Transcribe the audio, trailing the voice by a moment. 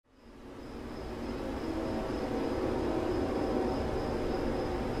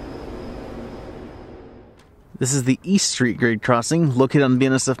This is the East Street grade crossing located on the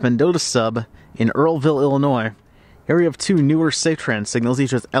BNSF Mendota Sub in Earlville, Illinois. Here we have two newer Safetran signals,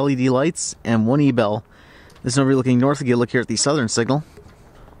 each with LED lights and one E-bell. This is over looking north. You look here at the southern signal.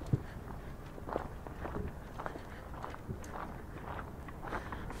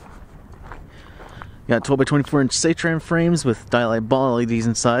 Got 12 by 24 inch Safetran frames with Dialight ball LEDs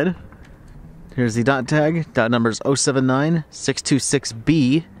inside. Here's the dot tag. Dot number is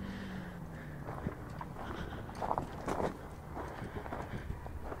 079626B.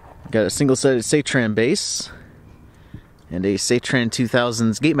 Got a single-sided Safetran base and a Safetran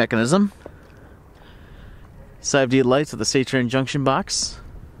 2000's gate mechanism. Side view lights with a Safetran junction box.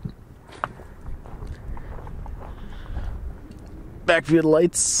 Back view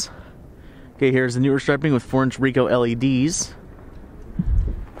lights. Okay, here's the newer striping with 4-inch RECO LEDs.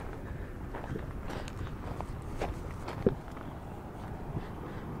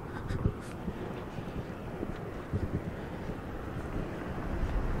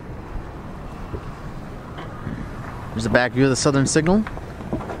 There's the back view of the southern signal.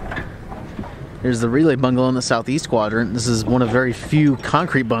 Here's the relay bungalow in the southeast quadrant. This is one of very few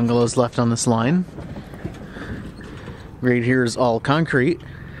concrete bungalows left on this line. Right here is all concrete.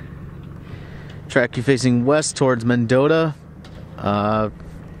 Track you facing west towards Mendota,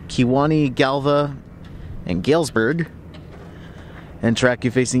 Kewanee, Galva, and Galesburg. And track you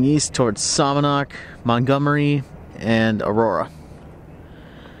facing east towards Somonauk, Montgomery, and Aurora.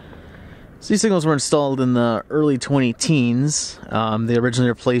 So these signals were installed in the early 2010s. They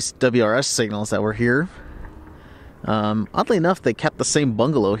originally replaced WRRS signals that were here. Oddly enough, they kept the same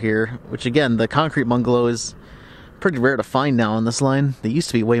bungalow here, which again, the concrete bungalow is pretty rare to find now on this line. They used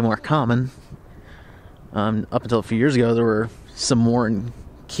to be way more common. Up until a few years ago, there were some more in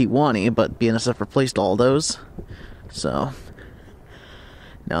Kewanee, but BNSF replaced all those. So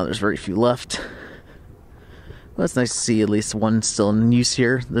now there's very few left. Well, it's nice to see at least one still in use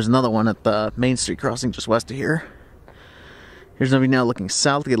here. There's another one at the Main Street crossing just west of here. Here's nobody now looking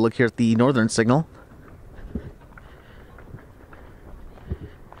south. Get a look here at the northern signal.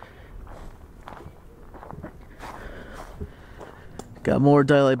 Got more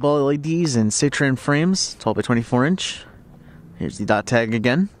Dialight ball LEDs and Safetran frames, 12 by 24 inch. Here's the dot tag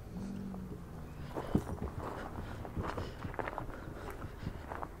again.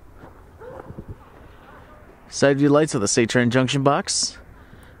 Side view lights with a Safetran junction box.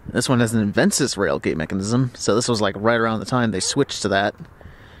 This one has an Invensys rail gate mechanism, so this was like right around the time they switched to that.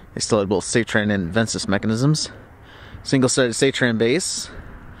 They still had both Safetran and Invensys mechanisms. Single-sided Safetran base.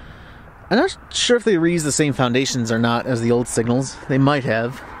 I'm not sure if they reuse the same foundations or not as the old signals. They might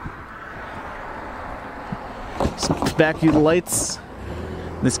have. Some back view lights.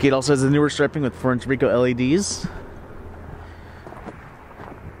 This gate also has the newer striping with 4-inch RECO LEDs.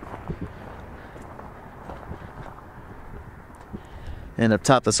 And up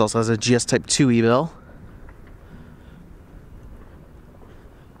top, this also has a GS Type 2 E-bell.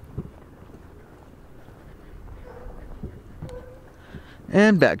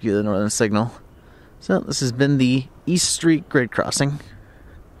 And back view of the northern signal. So this has been the East Street grade crossing.